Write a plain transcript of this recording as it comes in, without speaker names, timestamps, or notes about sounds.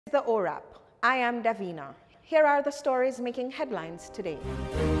The ORAP. I am Davina. Here are the stories making headlines today.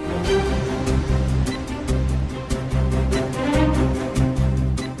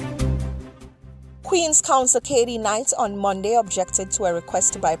 Queen's Counsel Katie Knight on Monday objected to a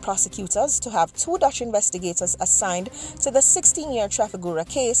request by prosecutors to have two Dutch investigators assigned to the 16-year Trafigura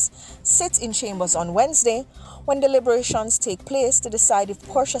case sit in chambers on Wednesday when deliberations take place to decide if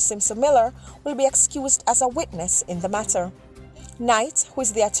Portia Simpson-Miller will be excused as a witness in the matter. Knight, who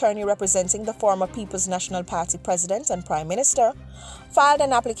is the attorney representing the former People's National Party president and prime minister, filed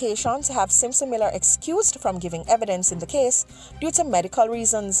an application to have Simpson-Miller excused from giving evidence in the case due to medical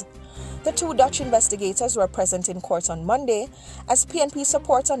reasons. The two Dutch investigators were present in court on Monday as PNP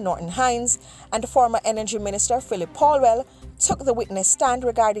supporter Norton Hines and former Energy Minister Philip Paulwell took the witness stand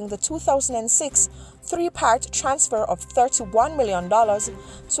regarding the 2006 three-part transfer of $31 million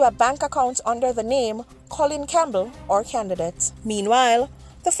to a bank account under the name Colin Campbell or candidate. Meanwhile,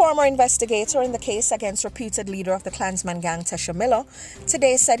 the former investigator in the case against reputed leader of the Klansman gang Tesha Miller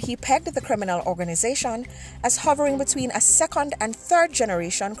today said he pegged the criminal organization as hovering between a second and third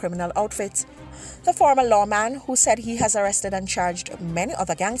generation criminal outfit. The former lawman, who said he has arrested and charged many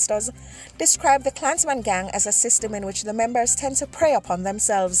other gangsters, described the Klansman gang as a system in which the members tend to prey upon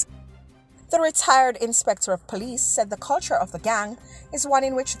themselves. The retired inspector of police said the culture of the gang is one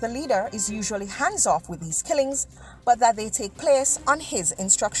in which the leader is usually hands-off with these killings, but that they take place on his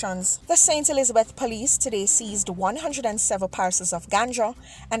instructions. The St. Elizabeth Police today seized 107 parcels of ganja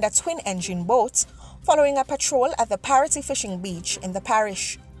and a twin-engine boat following a patrol at the Parity Fishing Beach in the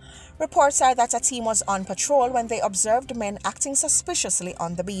parish. Reports are that a team was on patrol when they observed men acting suspiciously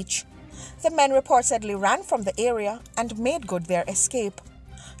on the beach. The men reportedly ran from the area and made good their escape.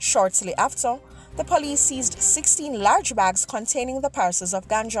 Shortly after, the police seized 16 large bags containing the parcels of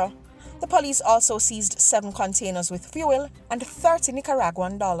ganja. The police also seized 7 containers with fuel and $30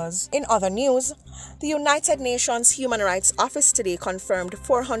 Nicaraguan dollars. In other news, the United Nations Human Rights Office today confirmed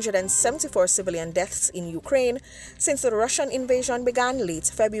 474 civilian deaths in Ukraine since the Russian invasion began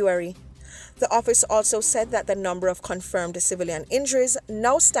late February. The office also said that the number of confirmed civilian injuries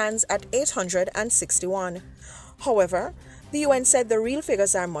now stands at 861. However, the UN said the real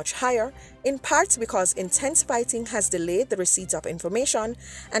figures are much higher, in part because intense fighting has delayed the receipt of information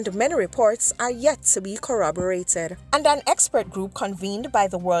and many reports are yet to be corroborated. And an expert group convened by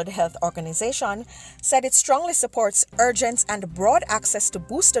the World Health Organization said it strongly supports urgent and broad access to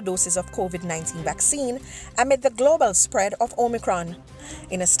booster doses of COVID-19 vaccine amid the global spread of Omicron.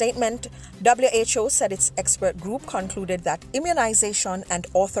 In a statement, WHO said its expert group concluded that immunization and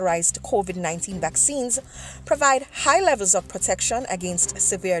authorized COVID-19 vaccines provide high levels of protection against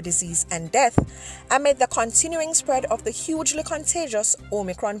severe disease and death amid the continuing spread of the hugely contagious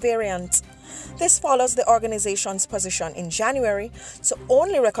Omicron variant. This follows the organization's position in January to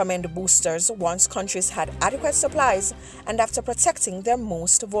only recommend boosters once countries had adequate supplies and after protecting their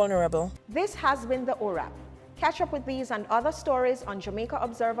most vulnerable. This has been the ORAP. Catch up with these and other stories on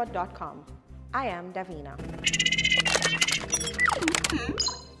JamaicaObserver.com. I am Davina.